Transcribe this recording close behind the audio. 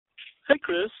Hey,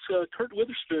 Chris. Kurt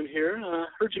Witherspoon here.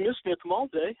 Heard you missed me at the mall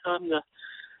today.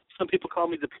 Some people call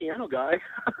me the piano guy.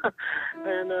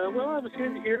 And, I was here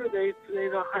to hear they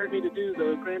hired me to do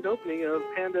the grand opening of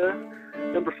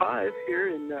Panda number 5 here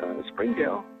in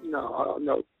Springdale.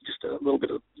 No, just a little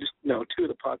bit of, 2 of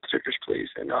the pot stickers, please.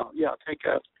 And, I'll take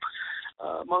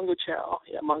Mongo Chow.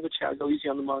 Yeah, Mongo Chow. Go easy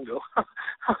on the Mongo.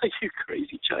 You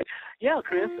crazy child. Yeah,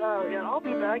 Chris. I'll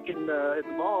be back at the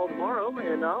mall tomorrow,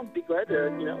 and I'll be glad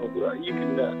to, you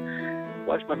can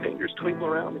watch my fingers twinkle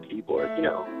around the keyboard, the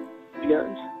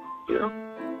guns,